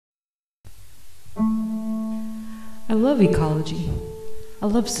I love ecology. I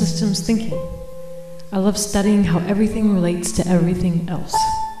love systems thinking. I love studying how everything relates to everything else.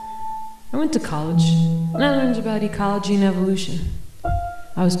 I went to college, and I learned about ecology and evolution.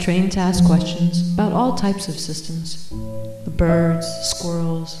 I was trained to ask questions about all types of systems. The birds,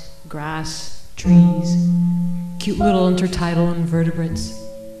 squirrels, grass, trees, cute little intertidal invertebrates.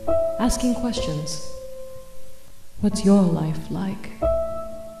 Asking questions. What's your life like?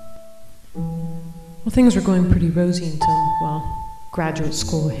 Well, things were going pretty rosy until, well, graduate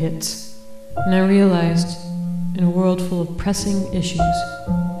school hits. And I realized, in a world full of pressing issues,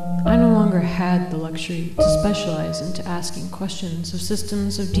 I no longer had the luxury to specialize into asking questions of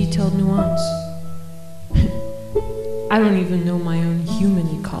systems of detailed nuance. I don't even know my own human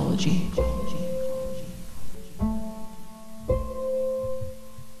ecology.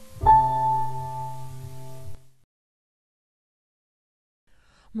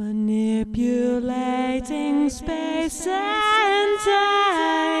 Manipulating space and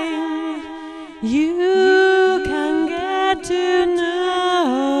time, you can get to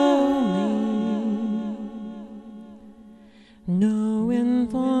know me. Knowing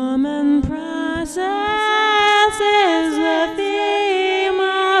form and process is the theme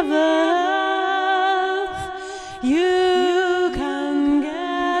of Earth. You can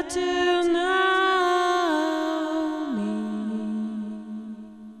get to know me.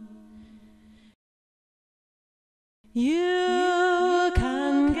 You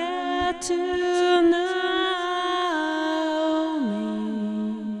can get to know me.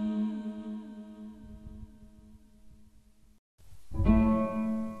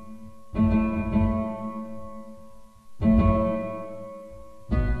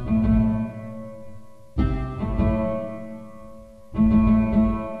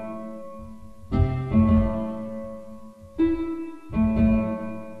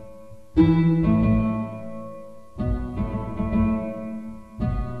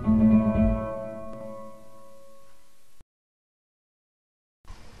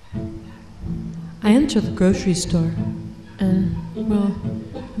 I enter the grocery store and, well,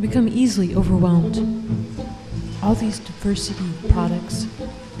 I become easily overwhelmed. All these diversity of products,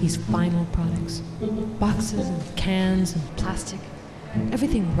 these final products, boxes and cans and plastic,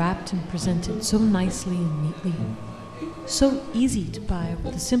 everything wrapped and presented so nicely and neatly, so easy to buy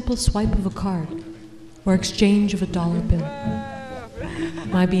with the simple swipe of a card or exchange of a dollar bill.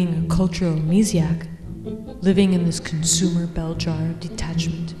 My being a cultural amnesiac, living in this consumer bell jar of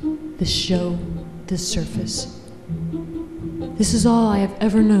detachment, this show, this surface. This is all I have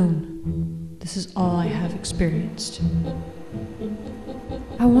ever known. This is all I have experienced.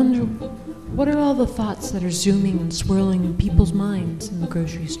 I wonder, what are all the thoughts that are zooming and swirling in people's minds in the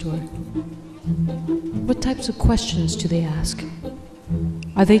grocery store? What types of questions do they ask?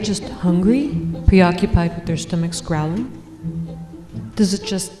 Are they just hungry, preoccupied with their stomachs growling? Does it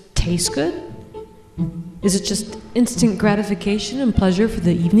just taste good? Is it just instant gratification and pleasure for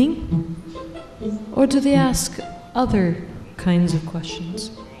the evening? Or do they ask other kinds of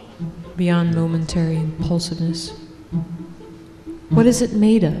questions beyond momentary impulsiveness? What is it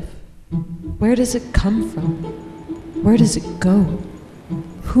made of? Where does it come from? Where does it go?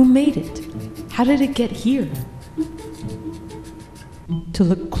 Who made it? How did it get here? To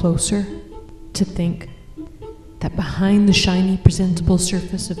look closer, to think that behind the shiny, presentable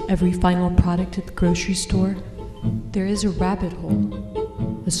surface of every final product at the grocery store, there is a rabbit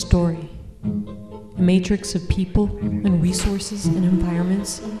hole, a story, a matrix of people and resources and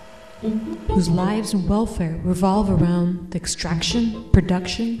environments whose lives and welfare revolve around the extraction,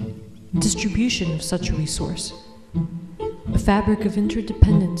 production, and distribution of such a resource. A fabric of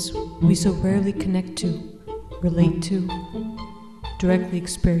interdependence we so rarely connect to, relate to, directly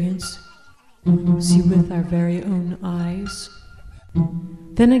experience, see with our very own eyes.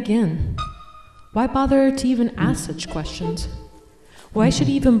 Then again, why bother to even ask such questions? Why should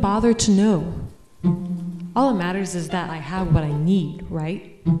he even bother to know? All that matters is that I have what I need,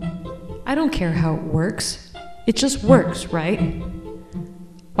 right? I don't care how it works. It just works, right?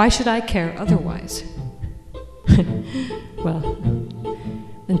 Why should I care otherwise? Well,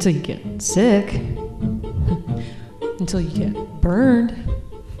 until you get sick, until you get burned,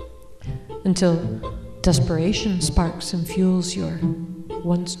 until desperation sparks and fuels your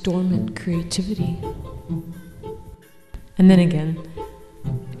once dormant creativity. And then again,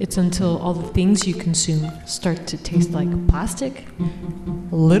 it's until all the things you consume start to taste like plastic,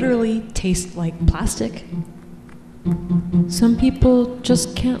 literally taste like plastic. Some people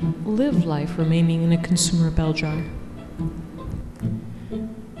just can't live life remaining in a consumer bell jar.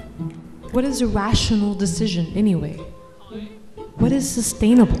 What is a rational decision anyway? What is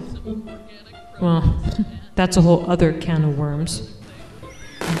sustainable? Well, That's a whole other can of worms.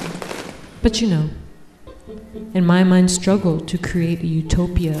 But you know, in my mind's struggle to create a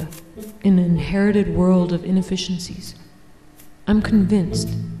utopia in an inherited world of inefficiencies, I'm convinced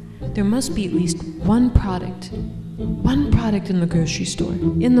there must be at least one product in the grocery store,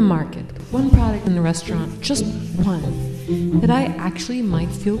 in the market, one product in the restaurant, just one, that I actually might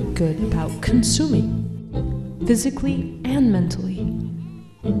feel good about consuming, physically and mentally,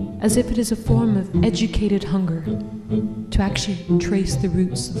 as if it is a form of educated hunger, to actually trace the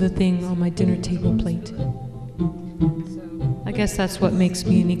roots of the thing on my dinner table plate. I guess that's what makes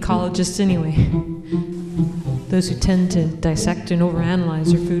me an ecologist anyway. Those who tend to dissect and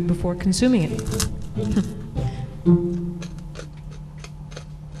overanalyze their food before consuming it.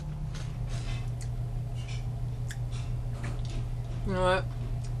 You know what?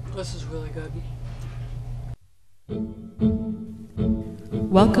 This is really good.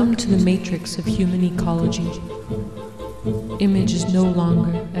 Welcome to the Matrix of Human Ecology. Image is no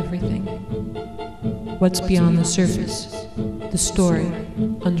longer everything. What's beyond the surface, the story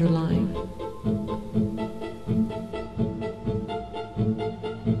underlying.